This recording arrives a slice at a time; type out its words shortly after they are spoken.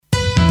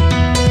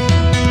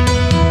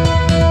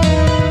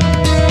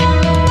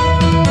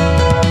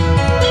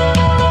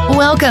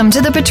Welcome to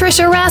the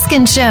Patricia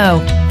Raskin Show,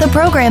 the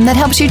program that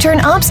helps you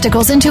turn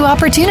obstacles into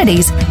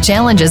opportunities,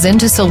 challenges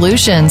into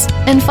solutions,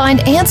 and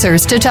find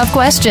answers to tough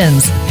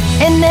questions.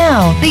 And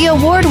now, the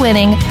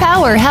award-winning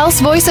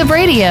powerhouse voice of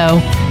radio.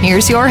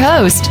 Here's your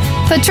host,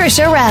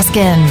 Patricia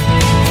Raskin.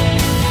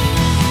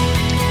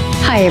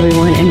 Hi,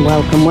 everyone, and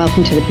welcome.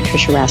 Welcome to the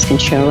Patricia Raskin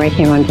Show right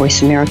here on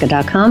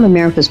VoiceAmerica.com,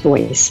 America's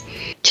Voice.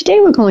 Today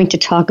we're going to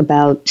talk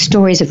about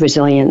stories of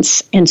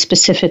resilience, and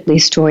specifically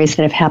stories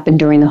that have happened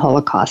during the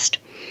Holocaust.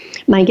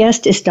 My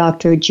guest is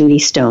Dr. Judy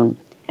Stone,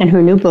 and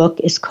her new book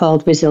is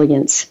called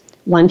Resilience,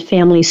 One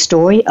Family's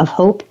Story of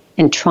Hope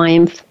and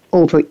Triumph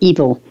Over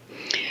Evil.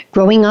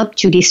 Growing up,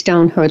 Judy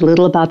Stone heard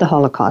little about the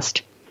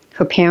Holocaust.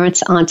 Her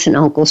parents, aunts, and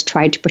uncles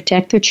tried to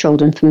protect their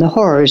children from the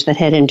horrors that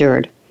had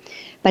endured.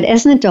 But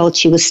as an adult,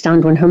 she was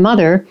stunned when her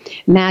mother,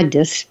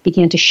 Magdis,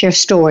 began to share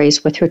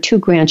stories with her two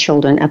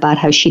grandchildren about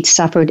how she'd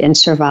suffered and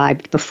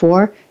survived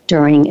before,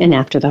 during, and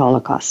after the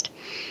Holocaust.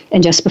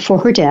 And just before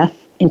her death,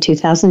 in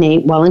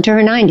 2008, well into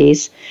her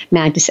 90s,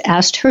 Magdis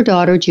asked her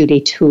daughter, Judy,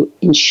 to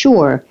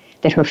ensure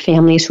that her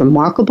family's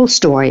remarkable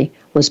story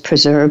was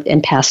preserved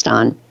and passed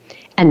on.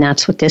 And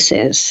that's what this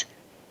is.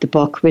 The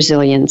book,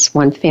 Resilience,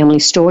 One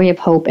Family's Story of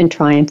Hope and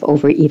Triumph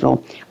Over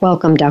Evil.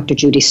 Welcome, Dr.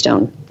 Judy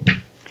Stone.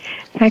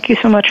 Thank you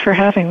so much for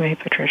having me,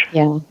 Patricia.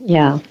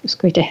 Yeah. It's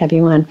great to have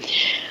you on.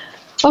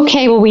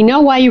 Okay, well, we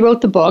know why you wrote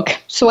the book,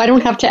 so I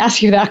don't have to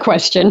ask you that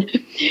question.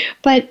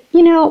 But,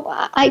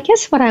 I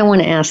guess what I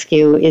want to ask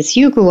you is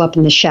you grew up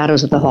in the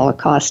shadows of the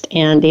Holocaust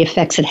and the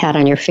effects it had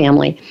on your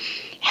family.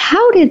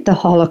 How did the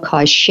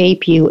Holocaust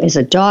shape you as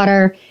a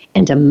daughter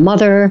and a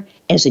mother,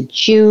 as a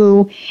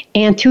Jew,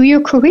 and through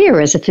your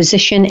career as a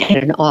physician and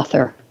an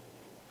author?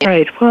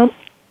 Right. Well,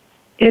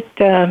 it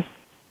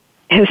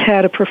has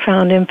had a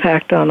profound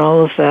impact on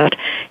all of that.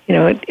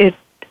 It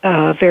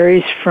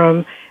varies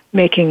from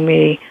making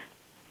me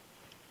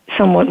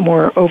somewhat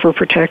more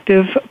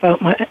overprotective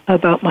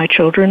about my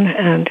children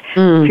and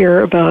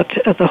fear about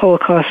the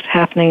Holocaust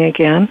happening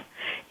again.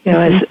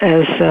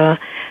 As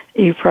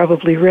you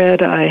probably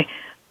read, I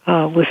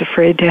was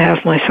afraid to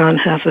have my son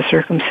have the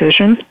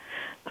circumcision,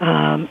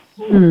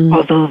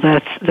 although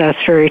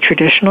that's very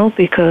traditional,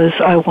 because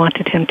I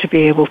wanted him to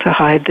be able to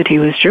hide that he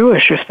was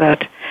Jewish if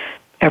that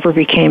ever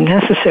became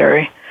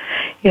necessary.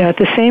 At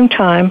the same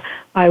time,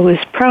 I was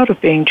proud of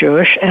being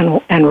Jewish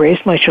and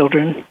raised my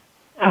children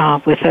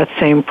with that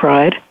same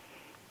pride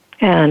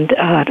and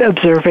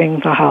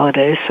observing the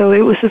holidays. So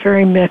it was a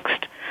very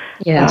mixed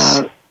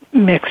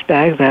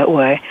bag that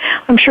way.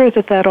 I'm sure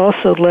that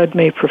also led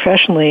me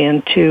professionally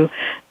into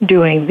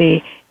doing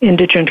the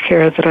indigent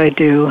care that I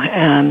do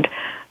and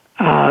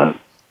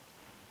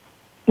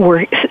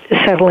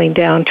settling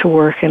down to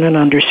work in an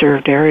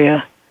underserved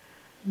area.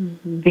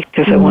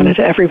 Because I wanted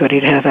everybody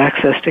to have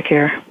access to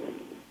care.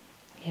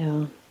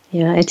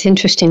 Yeah, it's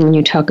interesting when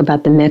you talk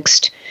about the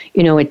mixed.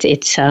 There's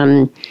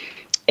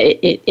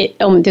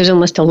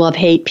almost a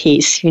love-hate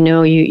piece.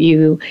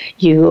 You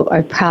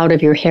are proud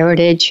of your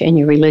heritage and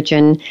your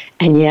religion,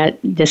 and yet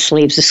this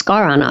leaves a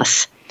scar on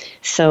us.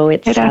 So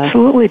it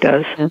absolutely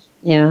does.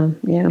 Yeah.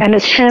 And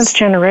it's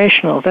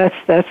transgenerational.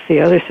 That's the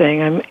other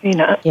thing.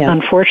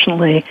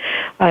 Unfortunately,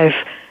 I've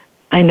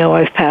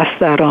passed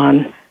that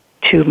on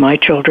to my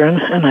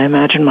children, and I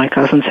imagine my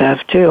cousins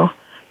have too.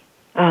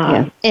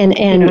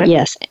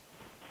 Yes.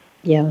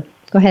 Yeah,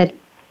 go ahead.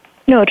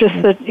 No, just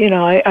that,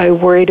 I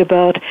worried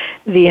about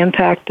the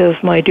impact of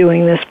my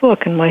doing this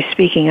book and my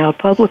speaking out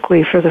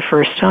publicly for the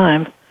first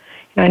time.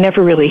 I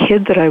never really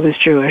hid that I was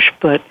Jewish,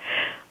 but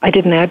I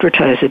didn't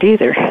advertise it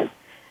either.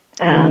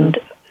 And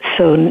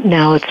so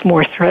now it's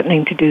more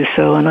threatening to do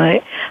so, and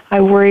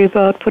I worry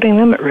about putting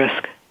them at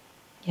risk.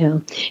 Yeah.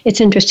 It's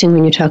interesting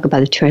when you talk about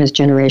the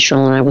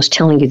transgenerational, and I was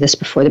telling you this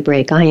before the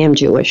break, I am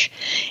Jewish,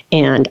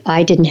 and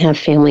I didn't have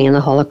family in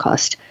the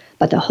Holocaust,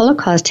 but the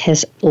Holocaust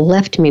has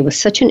left me with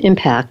such an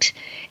impact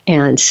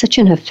and such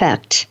an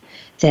effect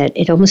that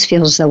it almost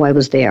feels as though I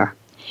was there.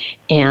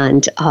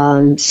 And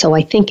so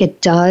I think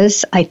it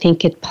does. I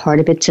think part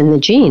of it's in the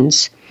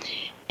genes.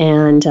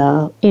 And,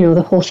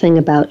 the whole thing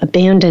about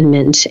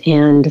abandonment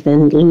and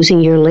then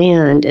losing your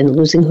land and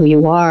losing who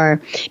you are,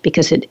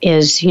 because it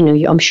is,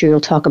 I'm sure you'll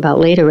talk about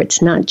later,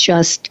 it's not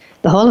just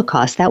the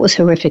Holocaust. That was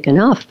horrific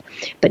enough.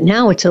 But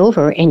now it's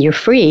over and you're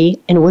free.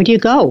 And where do you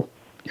go?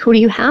 Who do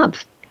you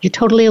have? You're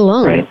totally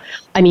alone. Right.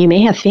 I mean, you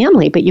may have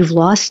family, but you've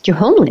lost your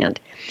homeland.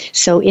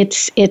 So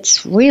it's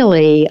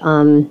really,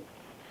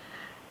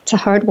 it's a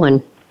hard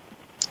one.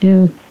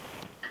 Yeah.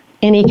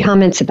 Any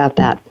comments about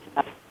that?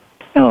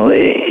 No,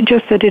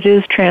 just that it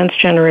is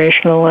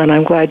transgenerational, and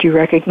I'm glad you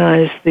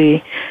recognize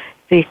the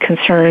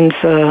concerns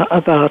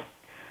about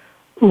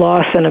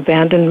loss and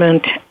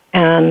abandonment,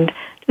 and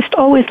just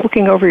always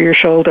looking over your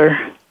shoulder,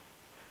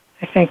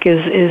 I think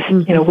is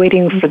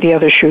waiting for the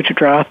other shoe to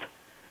drop.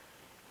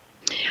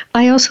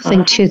 I also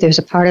think too, there's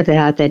a part of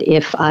that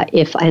if I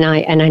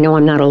know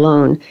I'm not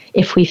alone.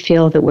 If we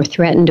feel that we're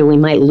threatened or we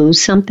might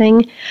lose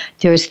something,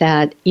 there's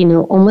that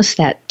almost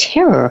that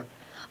terror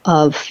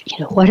of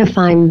what if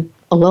I'm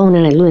alone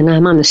and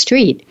I'm on the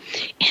street.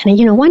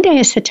 And, one day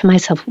I said to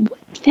myself,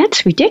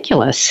 that's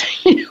ridiculous.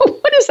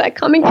 What is that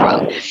coming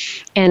from?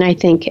 And I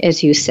think,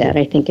 as you said,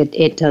 I think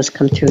it does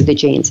come through the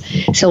genes.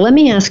 So let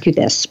me ask you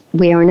this.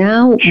 We are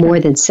now more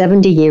than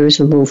 70 years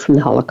removed from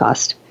the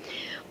Holocaust.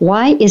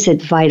 Why is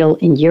it vital,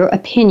 in your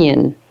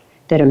opinion,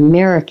 that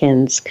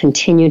Americans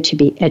continue to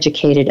be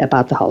educated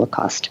about the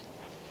Holocaust?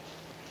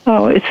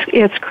 Oh,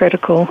 it's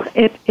critical.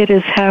 It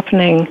is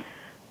happening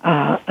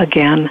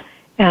again,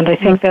 and I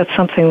think that's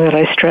something that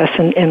I stress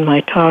in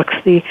my talks.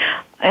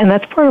 And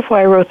that's part of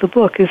why I wrote the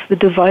book, is the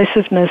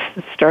divisiveness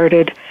that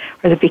started,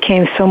 or that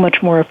became so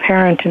much more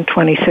apparent in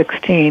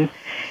 2016,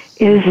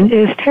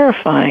 is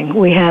terrifying.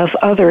 We have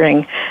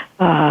othering,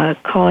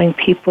 calling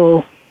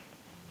people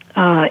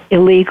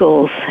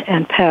illegals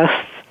and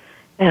pests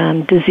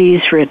and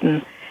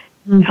disease-ridden,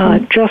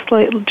 just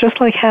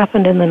like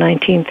happened in the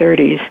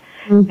 1930s,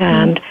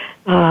 and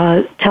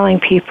telling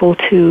people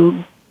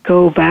to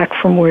go back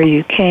from where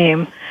you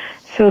came.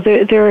 So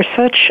there are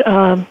such,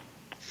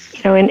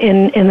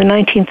 in the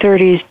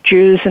 1930s,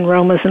 Jews and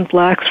Romas and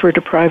blacks were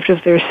deprived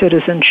of their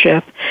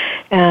citizenship,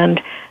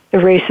 and the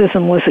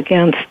racism was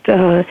against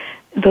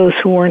those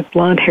who weren't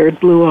blonde-haired,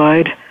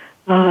 blue-eyed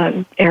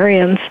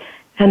Aryans,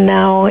 and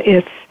now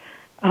it's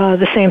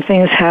the same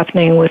thing is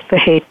happening with the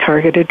hate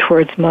targeted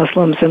towards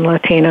Muslims and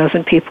Latinos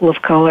and people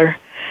of color.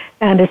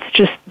 And it's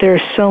just,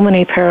 there's so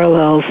many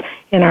parallels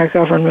in our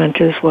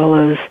government as well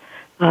as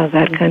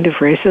that kind of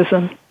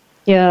racism.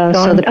 Yeah,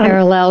 so the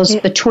parallels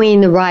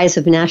between the rise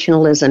of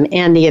nationalism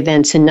and the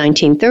events in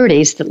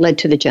 1930s that led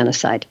to the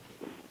genocide.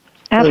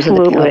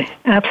 Absolutely,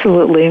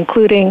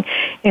 including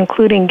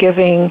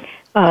giving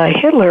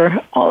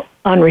Hitler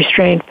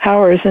unrestrained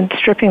powers and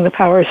stripping the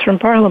powers from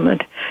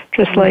Parliament,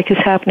 just like is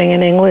happening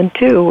in England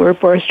too, where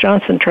Boris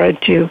Johnson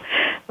tried to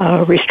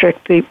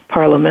restrict the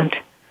Parliament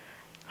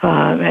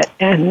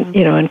and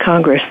in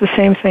Congress. The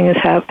same thing has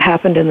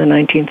happened in the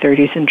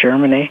 1930s in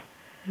Germany,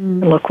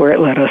 and look where it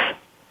led us.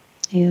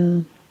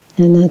 Yeah,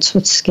 and that's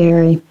what's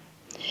scary.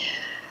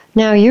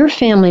 Now, your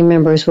family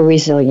members were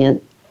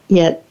resilient,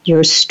 yet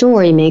your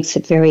story makes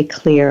it very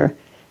clear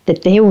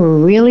that they were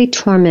really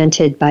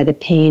tormented by the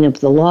pain of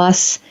the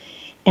loss,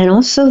 and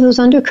also those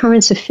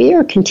undercurrents of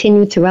fear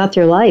continued throughout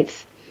their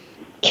life.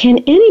 Can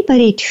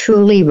anybody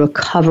truly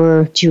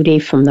recover, Judy,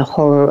 from the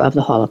horror of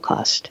the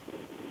Holocaust?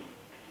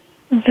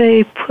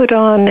 They put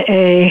on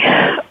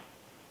it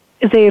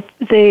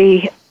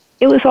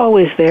was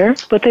always there,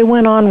 but they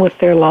went on with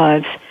their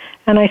lives.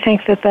 And I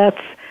think that that's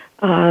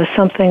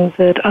something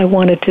that I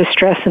wanted to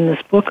stress in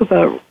this book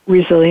about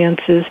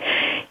resilience is,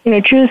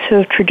 Jews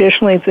have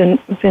traditionally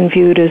been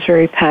viewed as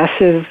very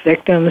passive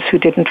victims who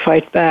didn't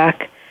fight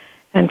back,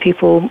 and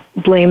people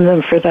blame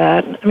them for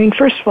that. I mean,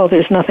 first of all,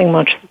 there's nothing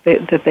much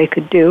that they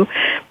could do,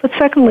 but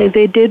secondly,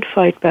 they did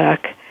fight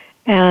back,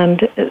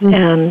 and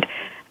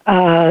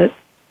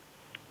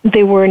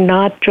they were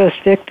not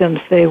just victims.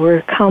 They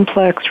were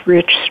complex,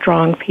 rich,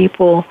 strong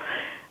people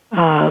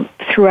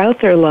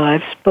throughout their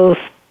lives, both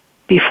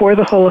before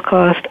the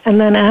Holocaust and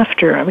then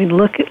after. I mean,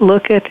 look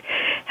at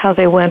how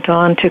they went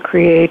on to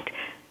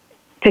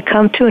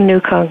come to a new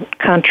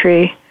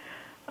country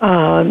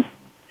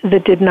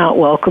that did not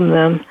welcome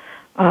them,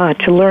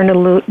 to learn a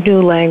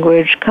new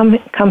language,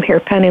 come here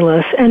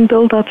penniless, and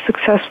build up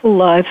successful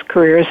lives,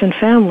 careers, and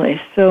families.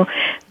 So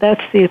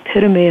that's the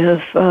epitome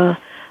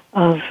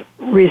of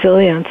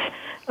resilience.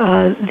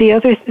 The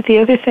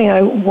other thing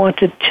I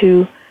wanted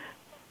to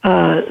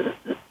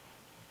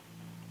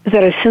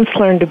that I've since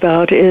learned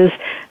about is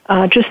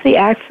just the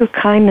acts of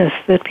kindness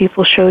that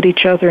people showed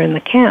each other in the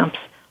camps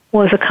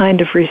was a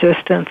kind of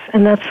resistance,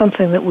 and that's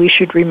something that we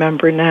should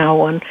remember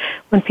now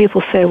when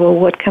people say, well,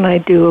 what can I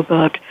do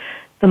about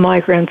the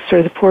migrants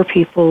or the poor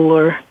people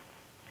or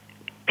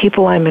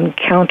people I'm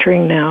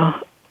encountering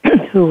now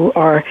who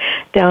are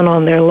down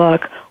on their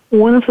luck.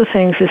 One of the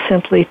things is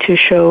simply to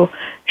show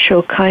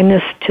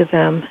kindness to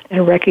them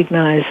and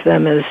recognize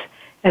them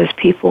as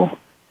people,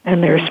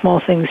 and there are small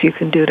things you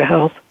can do to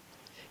help.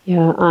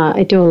 Yeah,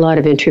 I do a lot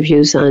of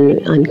interviews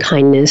on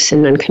kindness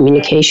and on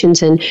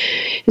communications, and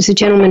there's a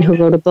gentleman who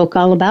wrote a book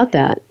all about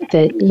that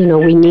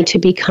we need to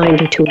be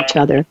kinder to each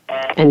other,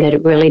 and that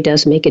it really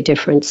does make a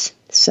difference.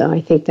 So I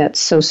think that's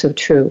so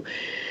true.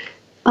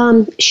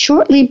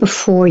 Shortly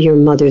before your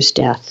mother's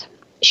death,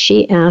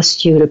 she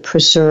asked you to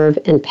preserve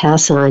and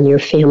pass on your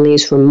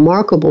family's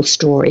remarkable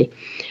story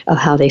of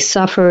how they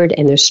suffered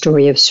and their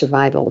story of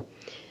survival.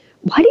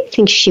 Why do you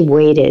think she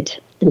waited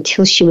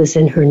until she was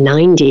in her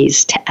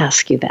 90s to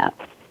ask you that?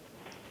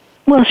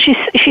 Well,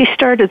 she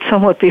started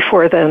somewhat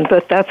before then,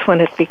 but that's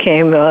when it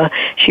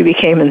she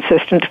became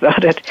insistent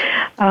about it.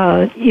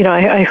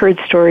 I heard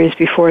stories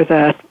before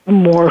that,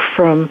 more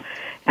from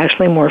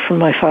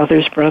my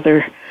father's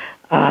brother,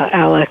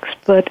 Alex,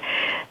 but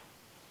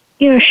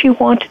she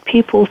wanted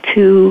people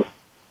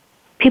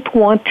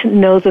want to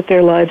know that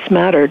their lives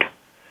mattered.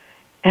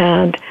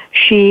 And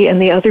she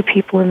and the other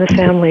people in the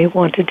family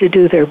wanted to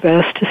do their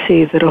best to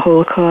see that a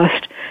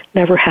Holocaust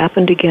never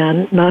happened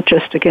again, not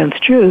just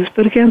against Jews,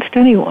 but against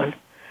anyone.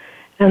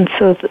 And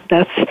so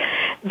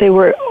they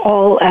were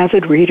all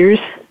avid readers,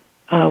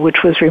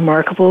 which was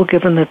remarkable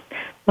given that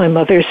my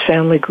mother's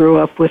family grew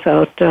up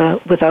without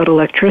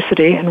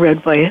electricity and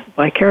read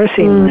by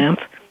kerosene lamp.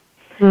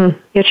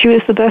 Yet she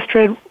was the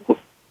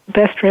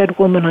best read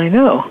woman I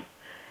know,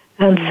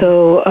 and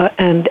so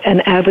and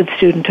an avid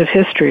student of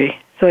history.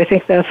 So I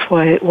think that's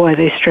why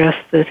they stress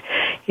that,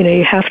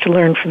 you have to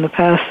learn from the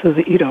past so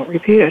that you don't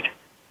repeat it.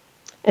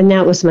 And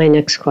that was my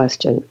next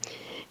question.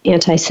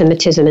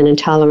 Anti-Semitism and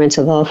intolerance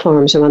of all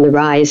forms are on the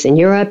rise in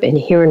Europe and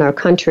here in our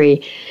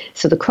country.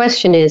 So the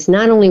question is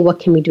not only what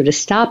can we do to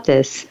stop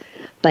this,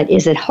 but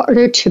is it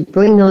harder to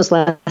bring those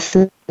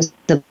lessons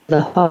of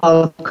the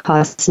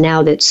Holocaust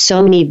now that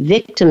so many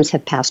victims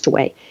have passed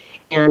away?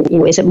 And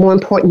is it more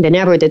important than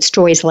ever that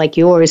stories like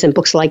yours and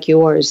books like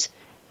yours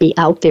be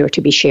out there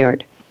to be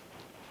shared?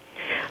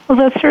 Well,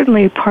 that's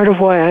certainly part of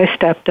why I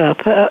stepped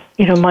up.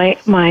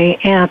 My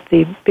aunt,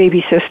 the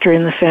baby sister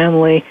in the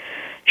family,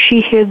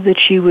 she hid that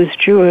she was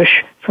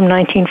Jewish from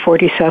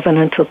 1947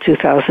 until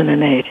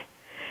 2008.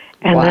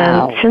 And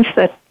then since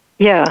that,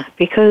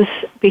 because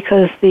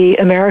the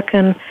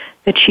American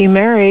that she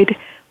married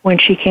when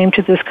she came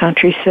to this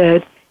country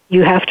said,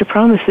 you have to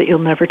promise that you'll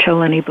never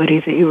tell anybody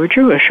that you were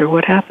Jewish or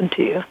what happened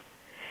to you,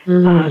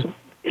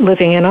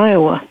 living in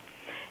Iowa.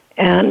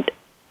 And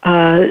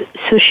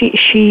so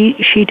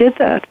she did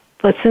that.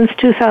 But since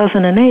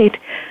 2008,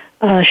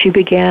 she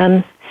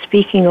began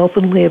speaking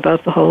openly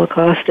about the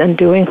Holocaust and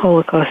doing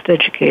Holocaust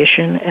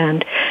education,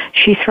 and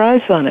she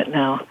thrives on it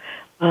now.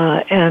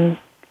 And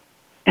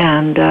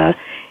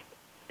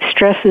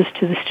stresses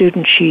to the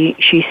students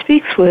she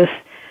speaks with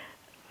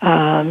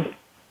that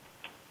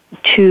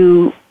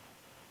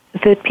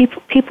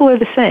people are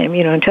the same,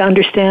 and to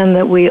understand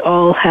that we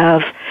all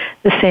have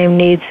the same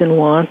needs and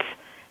wants,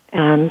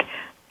 and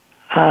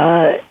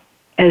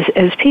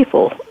as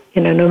people,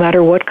 no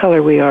matter what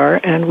color we are,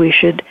 and we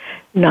should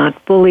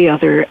not bully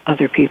other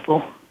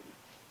people.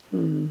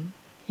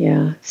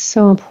 Yeah,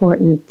 so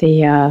important,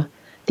 the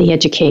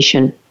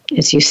education,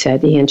 as you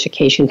said, the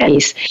education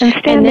piece.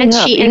 And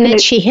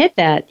that she hid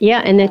that. Yeah,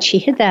 and that she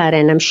hid that,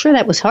 and I'm sure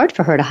that was hard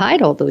for her to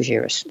hide all those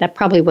years. That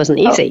probably wasn't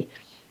easy.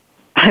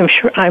 I'm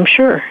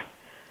sure.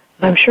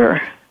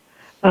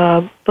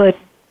 But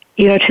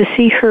to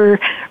see her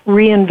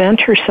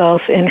reinvent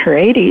herself in her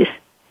 80s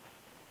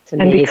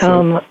and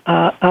become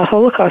a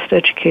Holocaust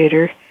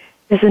educator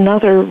is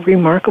another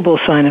remarkable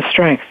sign of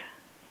strength.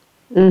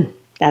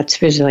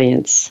 That's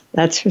resilience.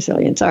 All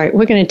right,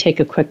 we're going to take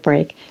a quick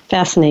break.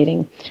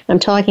 Fascinating. I'm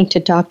talking to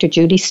Dr.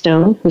 Judy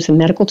Stone, who's a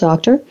medical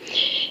doctor,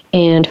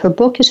 and her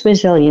book is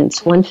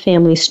Resilience, One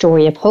Family's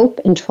Story of Hope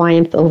and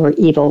Triumph Over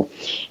Evil.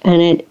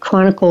 And it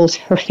chronicles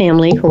her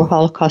family, who are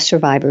Holocaust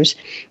survivors.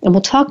 And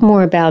we'll talk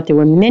more about, there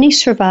were many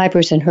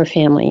survivors in her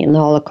family in the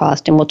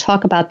Holocaust, and we'll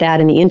talk about that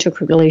and the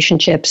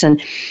interrelationships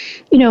and,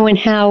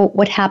 and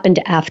what happened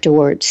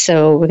afterwards.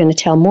 So we're going to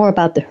tell more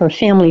about her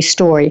family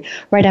story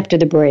right after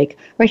the break,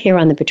 right here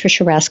on the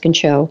Patricia Raskin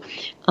Show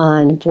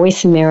on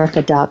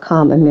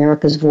voiceamerica.com,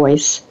 America's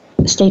Voice.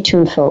 Stay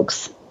tuned,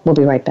 folks. We'll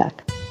be right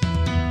back.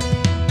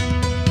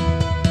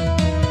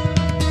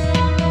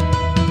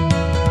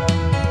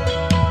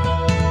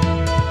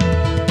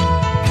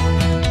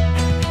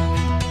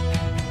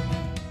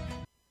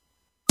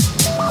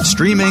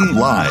 Streaming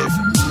live,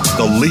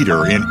 the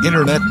leader in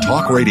Internet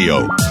talk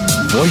radio,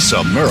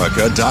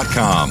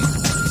 voiceamerica.com.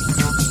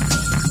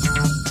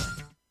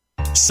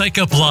 Psych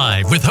Up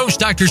Live with host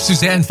Dr.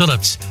 Suzanne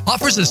Phillips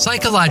offers a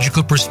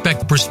psychological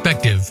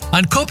perspective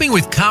on coping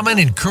with common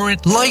and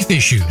current life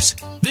issues.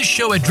 This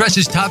show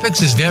addresses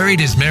topics as varied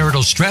as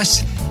marital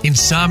stress,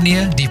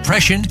 insomnia,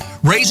 depression,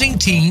 raising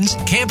teens,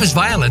 campus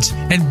violence,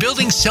 and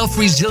building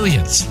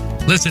self-resilience.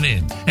 Listen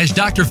in as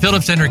Dr.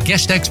 Phillips and her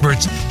guest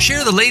experts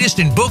share the latest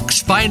in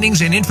books,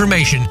 findings, and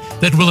information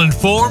that will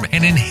inform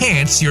and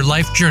enhance your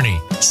life journey.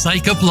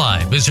 Psych Up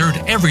Live is heard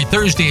every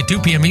Thursday at 2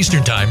 p.m.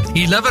 Eastern Time,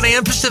 11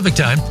 a.m. Pacific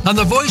Time on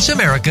the Voice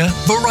America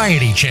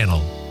Variety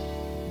Channel.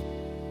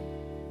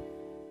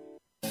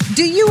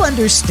 Do you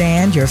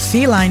understand your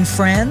feline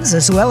friends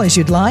as well as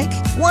you'd like?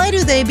 Why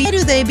do they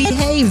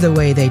behave the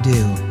way they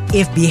do?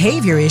 If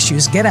behavior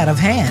issues get out of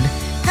hand,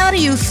 how do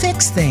you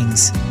fix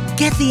things?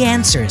 Get the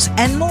answers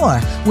and more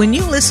when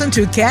you listen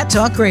to Cat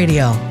Talk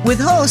Radio with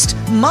host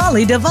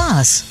Molly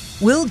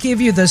DeVos. We'll give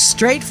you the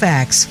straight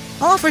facts,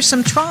 offer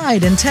some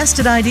tried and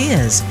tested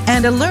ideas,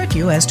 and alert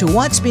you as to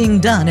what's being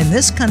done in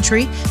this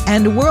country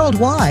and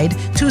worldwide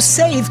to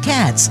save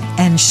cats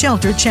and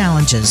shelter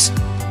challenges.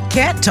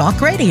 Cat Talk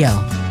Radio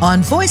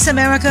on Voice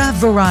America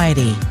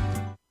Variety.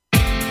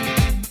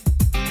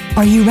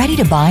 Are you ready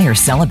to buy or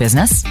sell a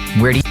business?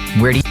 Where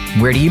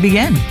do you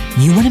begin?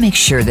 You want to make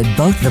sure that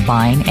both the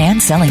buying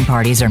and selling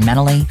parties are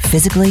mentally,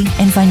 physically,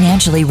 and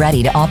financially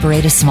ready to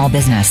operate a small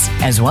business,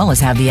 as well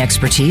as have the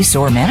expertise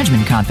or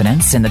management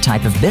confidence in the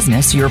type of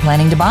business you're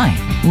planning to buy.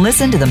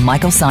 Listen to The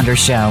Michael Saunders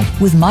Show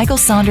with Michael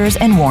Saunders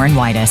and Warren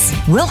Whitus.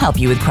 We'll help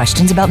you with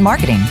questions about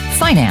marketing,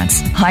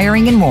 finance,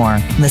 hiring, and more.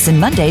 Listen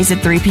Mondays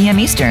at 3 p.m.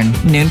 Eastern,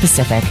 noon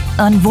Pacific,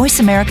 on Voice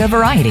America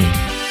Variety.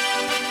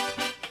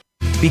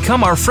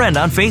 Become our friend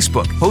on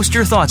Facebook. Post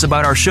your thoughts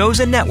about our shows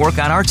and network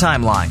on our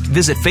timeline.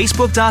 Visit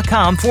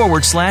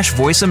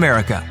facebook.com/Voice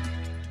America.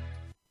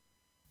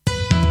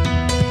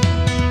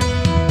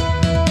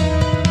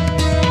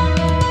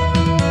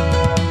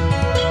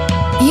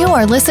 You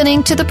are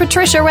listening to The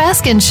Patricia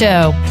Raskin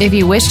Show. If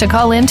you wish to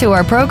call into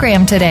our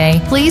program today,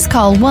 please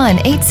call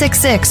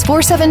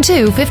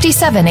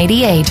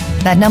 1-866-472-5788.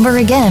 That number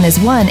again is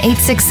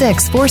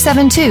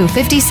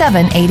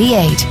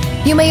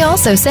 1-866-472-5788. You may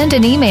also send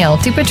an email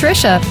to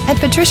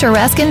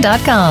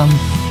patricia@patriciaraskin.com.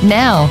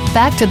 Now,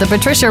 back to The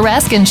Patricia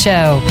Raskin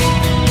Show.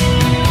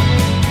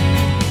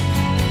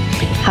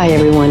 Hi,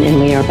 everyone,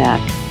 and we are back.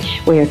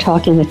 We are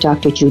talking with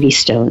Dr. Judy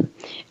Stone,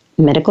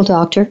 medical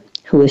doctor,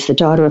 who is the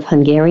daughter of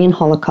Hungarian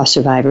Holocaust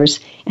survivors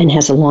and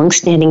has a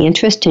long-standing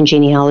interest in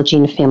genealogy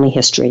and family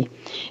history.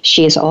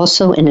 She is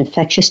also an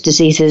infectious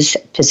diseases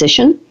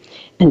physician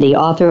and the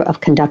author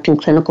of Conducting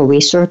Clinical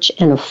Research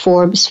and a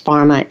Forbes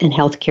Pharma and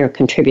Healthcare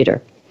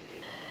contributor.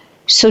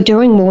 So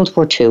during World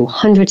War II,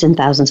 hundreds and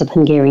thousands of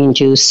Hungarian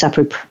Jews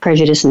suffered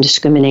prejudice and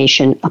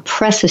discrimination,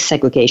 oppressive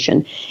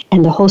segregation,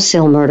 and the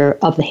wholesale murder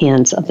of the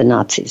hands of the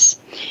Nazis.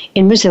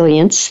 In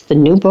Resilience, the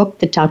new book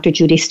that Dr.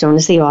 Judy Stone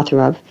is the author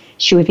of,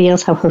 she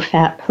reveals how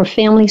her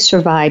family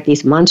survived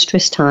these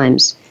monstrous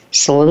times,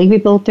 slowly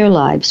rebuilt their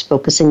lives,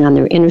 focusing on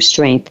their inner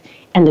strength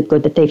and the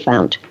good that they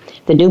found.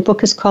 The new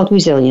book is called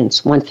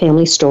Resilience, One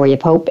Family Story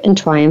of Hope and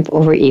Triumph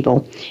Over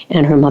Evil.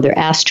 And her mother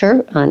asked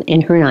her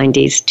in her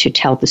 90s to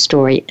tell the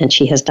story, and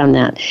she has done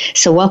that.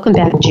 So welcome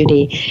back,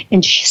 Judy.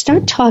 And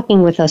start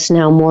talking with us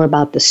now more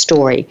about the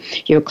story.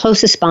 Your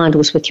closest bond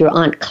was with your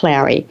Aunt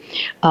Clary,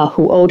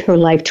 who owed her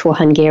life to a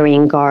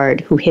Hungarian guard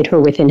who hid her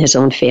within his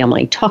own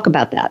family. Talk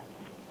about that.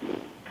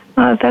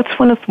 That's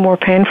one of the more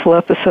painful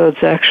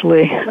episodes,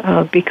 actually,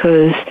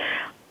 because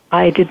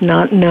I did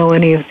not know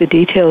any of the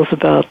details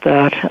about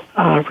that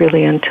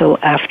really until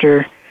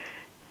after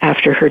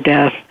her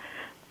death.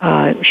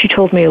 She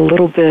told me a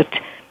little bit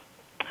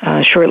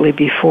shortly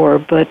before,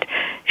 but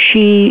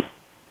we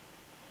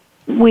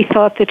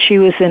thought that she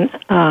was in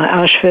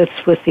Auschwitz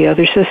with the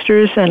other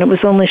sisters, and it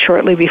was only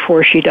shortly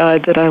before she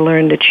died that I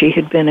learned that she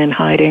had been in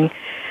hiding,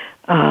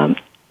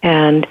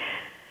 and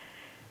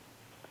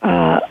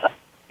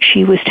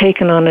she was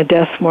taken on a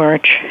death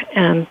march,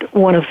 and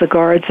one of the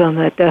guards on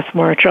that death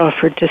march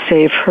offered to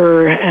save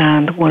her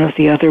and one of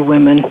the other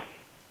women.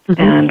 Mm-hmm.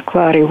 And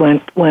Clara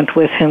went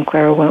with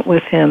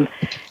him,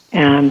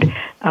 and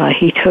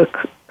he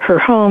took her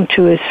home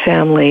to his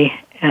family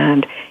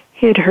and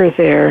hid her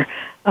there,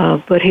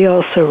 but he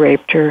also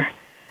raped her.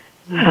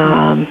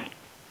 Mm-hmm.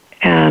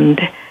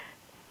 And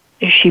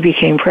she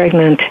became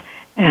pregnant,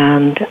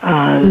 and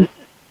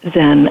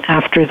then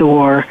after the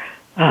war,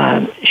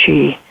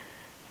 she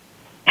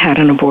had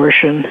an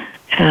abortion,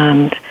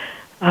 and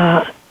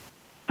I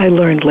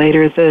learned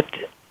later that,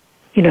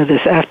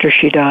 this after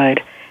she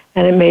died,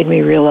 and it made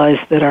me realize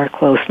that our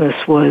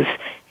closeness was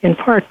in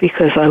part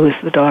because I was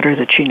the daughter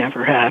that she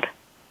never had.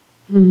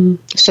 Mm-hmm.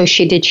 So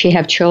did she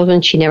have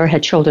children? She never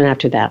had children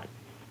after that?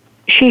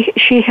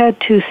 She had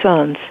two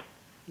sons,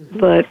 mm-hmm.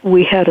 but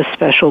we had a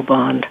special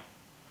bond.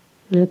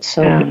 That's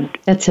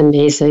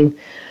amazing.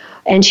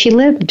 And she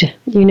lived,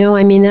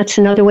 that's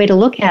another way to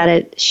look at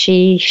it.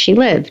 She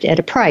lived at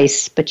a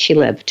price, but she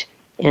lived.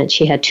 And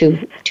she had two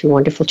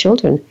wonderful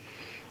children.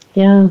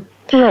 Yeah.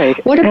 Right.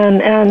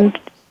 And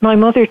my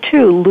mother,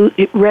 too,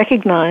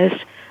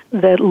 recognized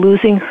that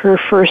losing her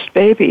first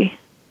baby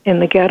in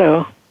the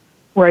ghetto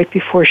right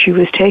before she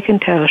was taken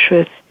to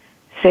Auschwitz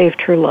saved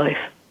her life.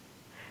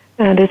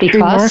 And it's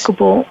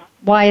remarkable.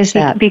 Why is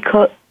that?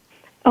 Because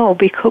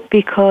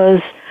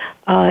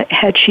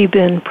had she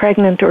been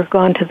pregnant or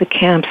gone to the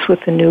camps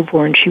with a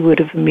newborn, she would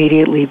have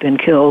immediately been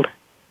killed.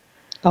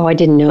 Oh, I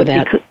didn't know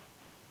that.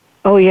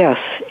 Oh, yes,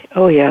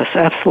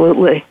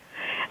 absolutely.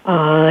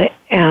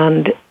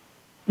 And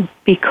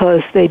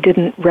because they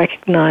didn't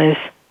recognize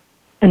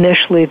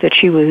initially that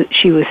she was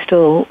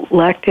still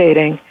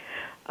lactating,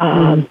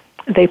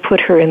 they put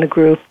her in the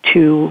group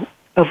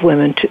of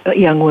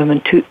young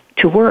women to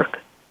work.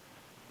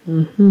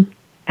 Mm-hmm.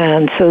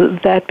 And so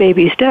that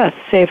baby's death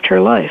saved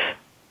her life.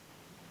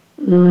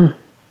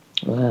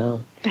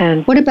 Wow.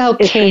 And what about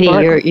Katie?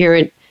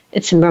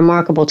 It's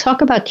remarkable.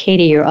 Talk about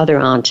Katie, your other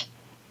aunt.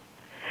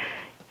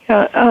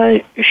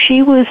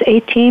 She was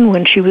 18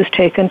 when she was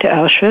taken to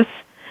Auschwitz,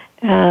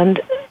 and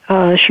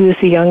she was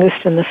the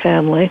youngest in the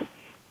family.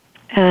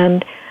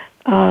 And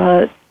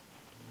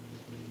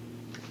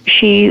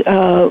she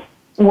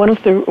one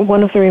of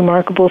the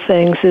remarkable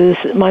things is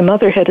my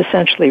mother had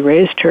essentially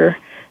raised her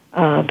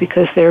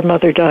because their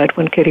mother died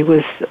when Kitty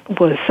was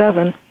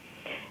 7.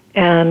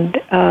 And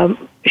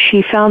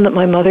she found that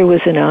my mother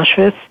was in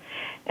Auschwitz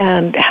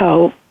and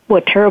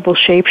what terrible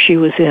shape she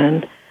was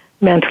in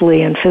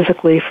mentally and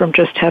physically from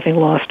just having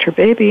lost her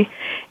baby.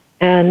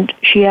 And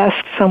she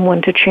asked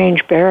someone to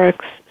change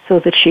barracks so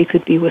that she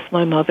could be with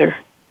my mother.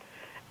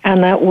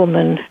 And that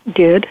woman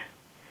did.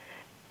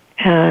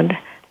 And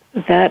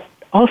that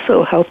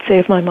also helped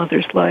save my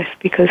mother's life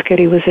because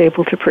Kitty was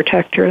able to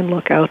protect her and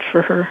look out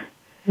for her.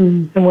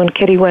 And when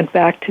Kitty went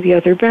back to the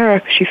other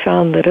barracks, she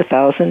found that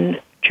 1,000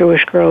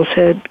 Jewish girls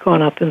had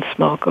gone up in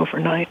smoke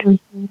overnight.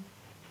 Mm-hmm.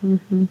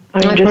 Mm-hmm.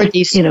 I've heard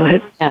these.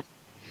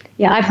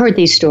 I've heard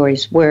these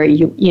stories where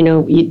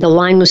the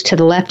line was to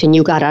the left and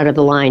you got out of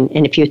the line,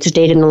 and if you had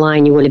stayed in the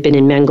line, you would have been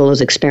in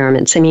Mengel's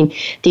experiments. I mean,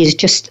 these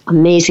just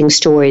amazing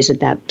stories of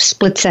that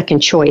split-second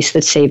choice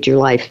that saved your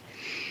life.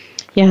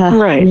 Yeah,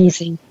 right.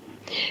 Amazing.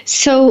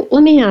 So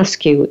let me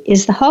ask you,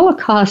 is the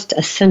Holocaust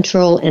a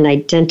central and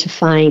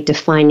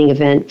defining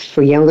event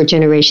for younger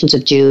generations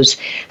of Jews?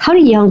 How do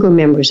younger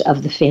members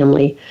of the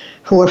family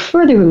who are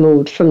further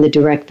removed from the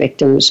direct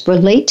victims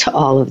relate to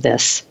all of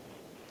this?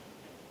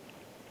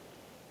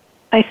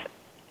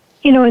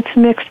 It's a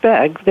mixed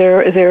bag.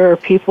 There are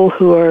people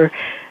who are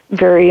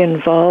very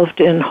involved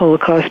in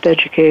Holocaust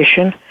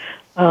education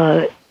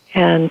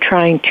and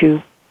trying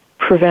to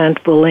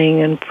prevent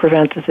bullying and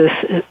prevent this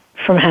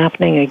from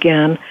happening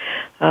again.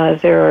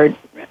 There are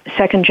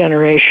second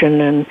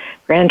generation and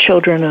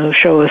grandchildren of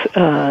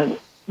Shoah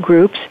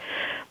groups,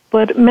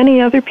 but many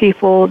other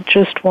people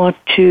just want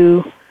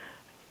to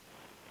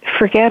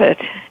forget it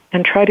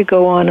and try to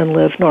go on and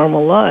live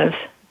normal lives.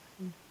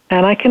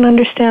 And I can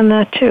understand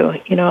that too.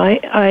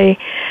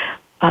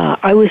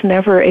 I was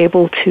never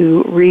able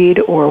to read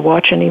or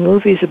watch any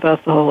movies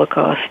about the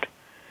Holocaust,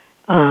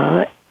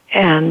 or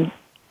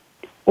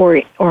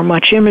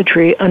much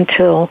imagery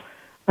until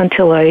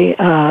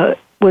I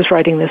was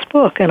writing this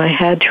book, and I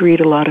had to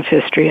read a lot of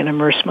history and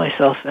immerse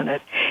myself in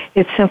it.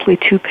 It's simply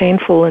too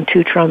painful and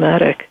too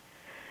traumatic.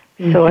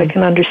 Mm-hmm. So I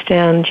can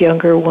understand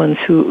younger ones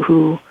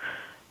who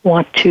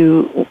want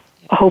to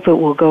hope it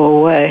will go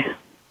away.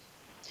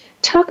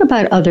 Talk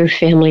about other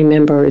family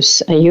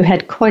members. You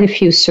had quite a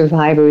few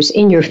survivors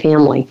in your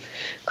family,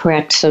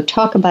 correct? So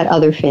talk about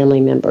other family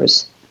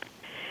members.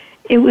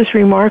 It was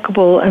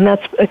remarkable, and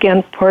that's,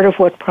 again, part of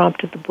what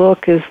prompted the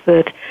book, is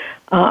that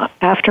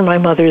after my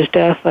mother's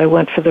death, I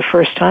went for the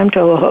first time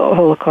to a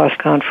Holocaust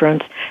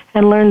conference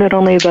and learned that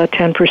only about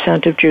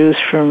 10% of Jews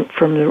from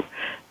the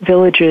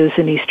villages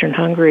in eastern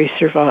Hungary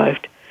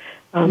survived.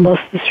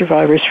 Most of the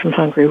survivors from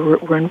Hungary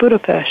were in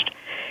Budapest.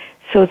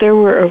 So there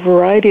were a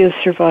variety of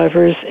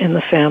survivors in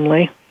the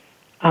family.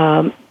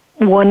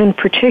 One in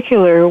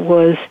particular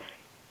was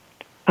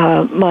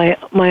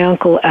my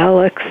uncle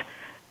Alex,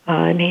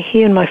 and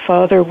he and my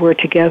father were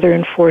together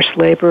in forced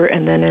labor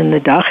and then in the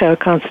Dachau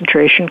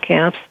concentration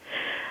camps.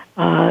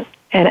 And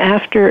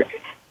after,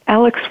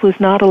 Alex was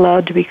not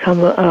allowed to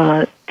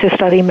to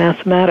study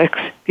mathematics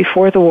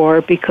before the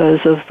war because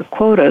of the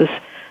quotas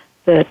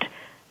that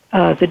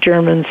the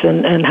Germans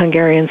and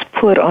Hungarians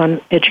put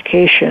on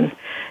education.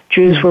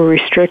 Jews were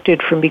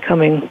restricted from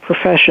becoming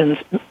professions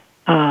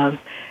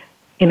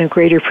in a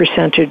greater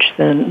percentage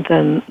than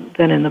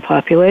in the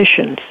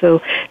population.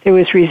 So there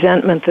was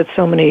resentment that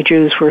so many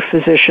Jews were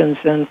physicians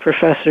and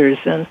professors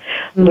and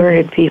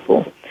learned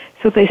people.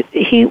 So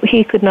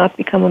he could not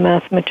become a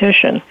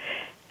mathematician.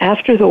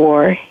 After the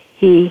war,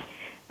 he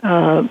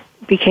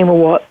became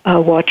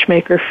a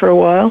watchmaker for a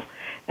while,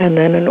 and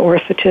then an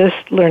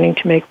orthotist, learning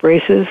to make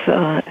braces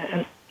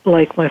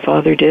like my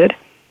father did.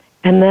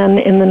 And then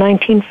in the late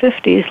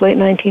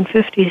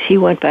 1950s, he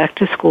went back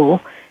to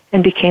school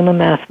and became a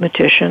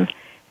mathematician,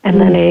 and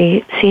then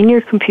a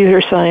senior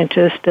computer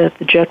scientist at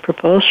the Jet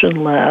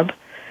Propulsion Lab,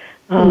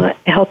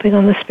 helping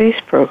on the space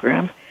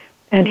program.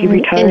 And he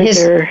retired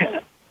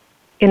there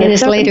in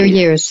his later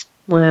years.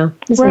 Wow.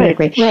 Isn't that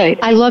great? Right.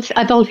 I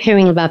love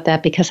hearing about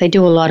that because I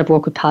do a lot of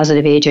work with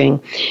positive aging,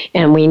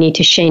 and we need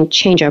to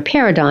change our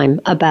paradigm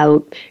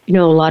about, a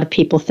lot of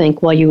people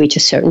think, well, you reach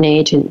a certain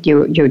age and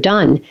you're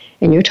done.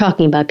 And you're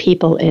talking about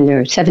people in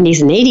their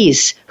 70s and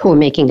 80s who are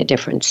making a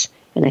difference.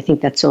 And I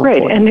think that's so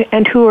important. Right,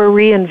 and who are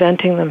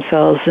reinventing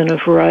themselves in a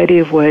variety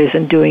of ways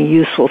and doing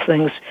useful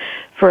things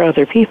for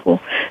other people.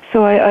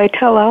 So I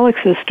tell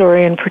Alex's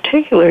story in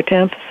particular to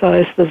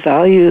emphasize the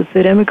value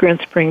that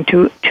immigrants bring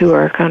to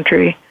our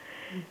country.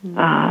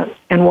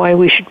 And why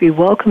we should be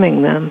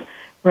welcoming them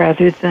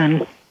rather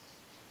than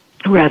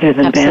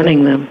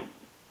banning them.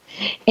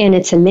 And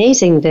it's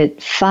amazing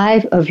that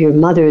 5 of your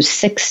mother's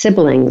 6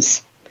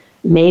 siblings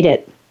made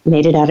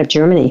it out of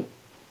Germany.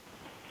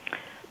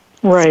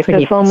 Right,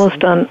 that's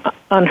almost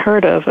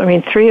unheard of. I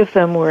mean, 3 of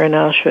them were in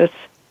Auschwitz,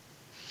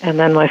 and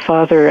then my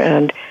father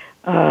and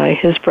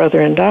his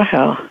brother in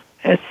Dachau.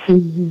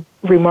 It's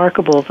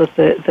remarkable that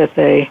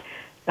they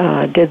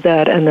did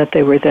that, and that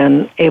they were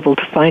then able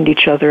to find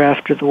each other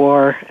after the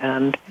war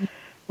and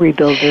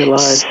rebuild their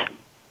lives.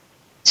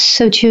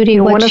 So, Judy,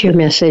 what's your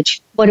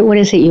message? What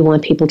is it you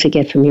want people to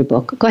get from your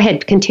book? Go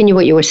ahead, continue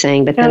what you were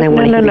saying, but then I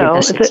want to hear your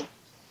message.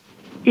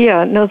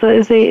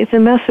 The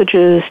message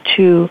is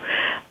to,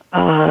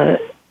 as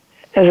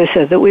I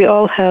said, that we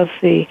all have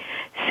the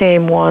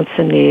same wants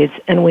and needs,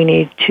 and we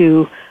need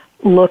to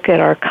look at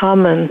our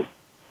common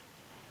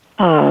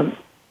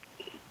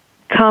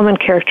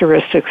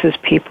characteristics as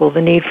people,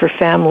 the need for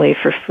family,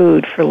 for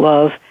food, for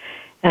love,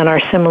 and our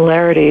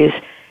similarities,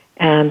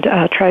 and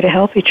try to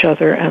help each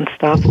other and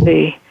stop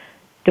the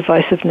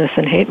divisiveness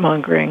and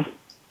hate-mongering.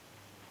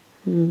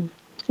 And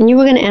you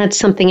were going to add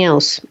something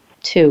else.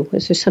 too.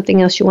 Was there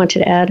something else you wanted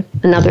to add?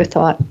 Another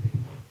thought?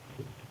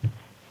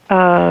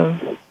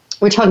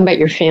 We're talking about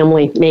your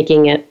family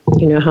making it,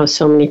 you know, how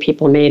so many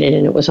people made it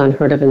and it was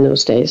unheard of in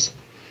those days.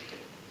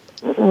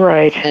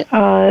 Right.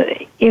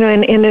 You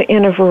know,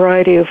 in a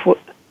variety of,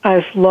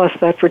 I've lost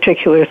that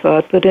particular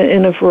thought, but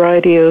in a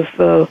variety of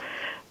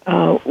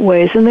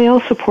ways, and they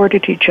all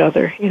supported each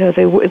other. You know,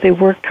 they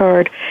worked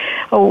hard.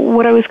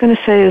 What I was going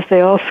to say is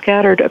they all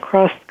scattered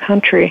across the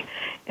country,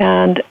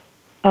 and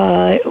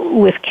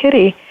with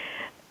Kitty,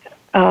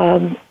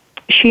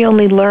 she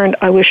only learned,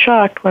 I was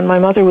shocked when my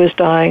mother was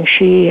dying,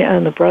 she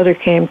and the brother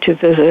came to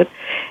visit,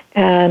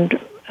 and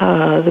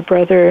the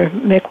brother,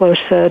 Miklos,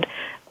 said,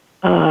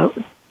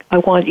 I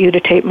want you to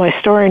tape my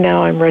story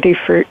now, I'm ready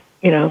for,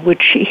 you know,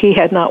 which he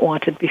had not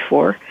wanted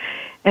before.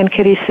 And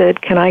Kitty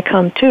said, can I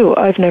come too?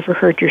 I've never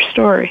heard your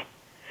story.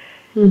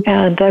 Mm-hmm.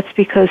 And that's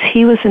because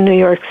he was in New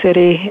York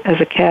City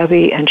as a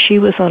cabbie, and she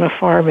was on a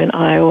farm in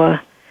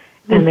Iowa,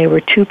 and they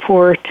were too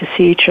poor to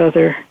see each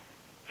other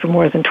for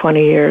more than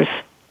 20 years.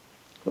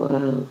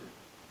 Wow.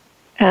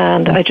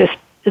 And I just,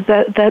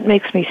 that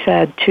makes me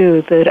sad,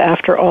 too, that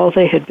after all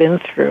they had been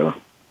through,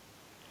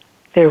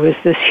 there was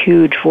this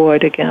huge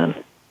void again.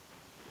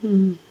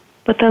 Mm.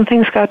 But then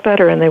things got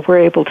better, and they were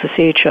able to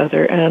see each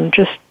other, and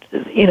just,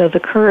 you know, the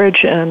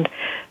courage and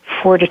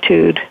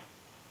fortitude.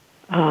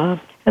 And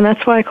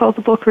that's why I call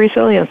the book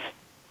Resilience.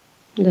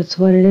 That's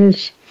what it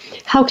is.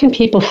 How can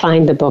people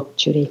find the book,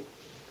 Judy?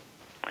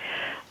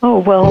 Oh,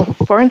 well,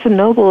 Barnes &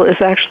 Noble is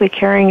actually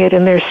carrying it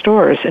in their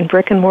stores, in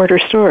brick-and-mortar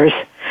stores.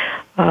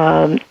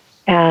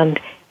 And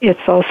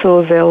it's also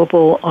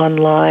available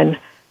online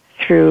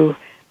through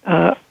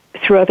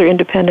other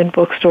independent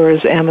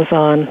bookstores,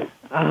 Amazon,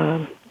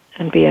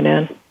 and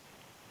B&N.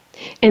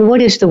 And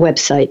what is the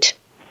website?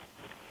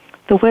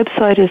 The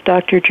website is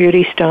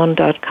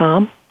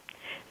drjudystone.com,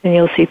 and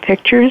you'll see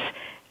pictures,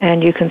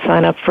 and you can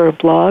sign up for a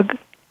blog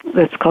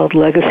that's called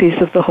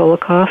Legacies of the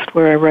Holocaust,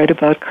 where I write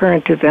about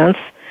current events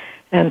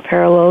and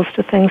parallels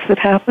to things that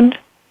happened.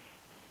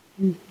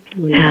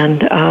 Mm-hmm.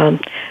 And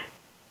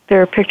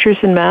there are pictures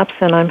and maps,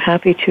 and I'm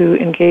happy to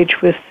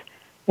engage with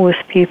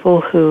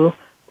people who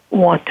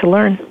want to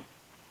learn.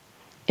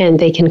 And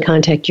they can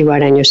contact you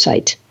right on your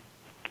site.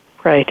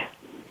 Right.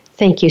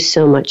 Thank you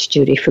so much,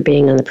 Judy, for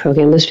being on the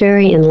program. It was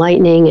very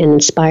enlightening and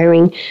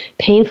inspiring,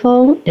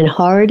 painful and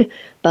hard,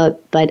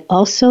 but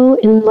also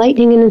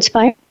enlightening and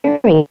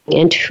inspiring,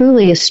 and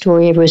truly a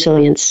story of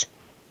resilience.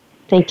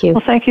 Thank you.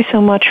 Well, thank you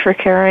so much for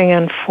caring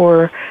and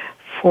for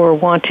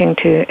wanting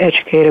to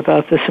educate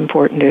about this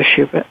important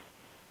issue. But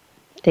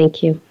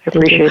thank you. I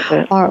appreciate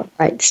that. All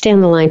right, stay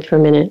on the line for a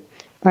minute.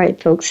 All right,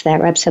 folks,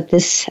 that wraps up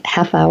this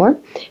half hour.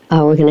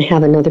 We're going to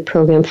have another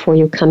program for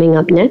you coming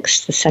up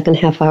next, the second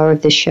half hour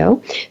of this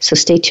show. So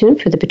stay tuned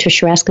for the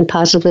Patricia Raskin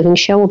Positive Living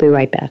Show. We'll be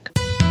right back.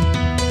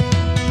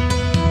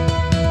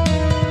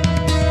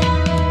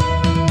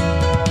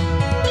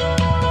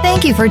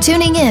 Thank you for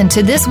tuning in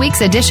to this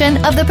week's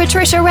edition of The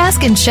Patricia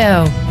Raskin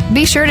Show.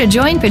 Be sure to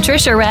join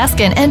Patricia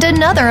Raskin and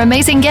another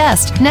amazing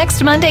guest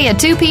next Monday at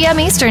 2 p.m.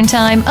 Eastern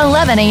Time,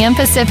 11 a.m.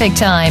 Pacific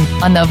Time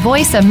on the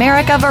Voice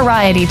America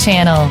Variety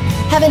Channel.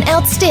 Have an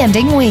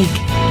outstanding week.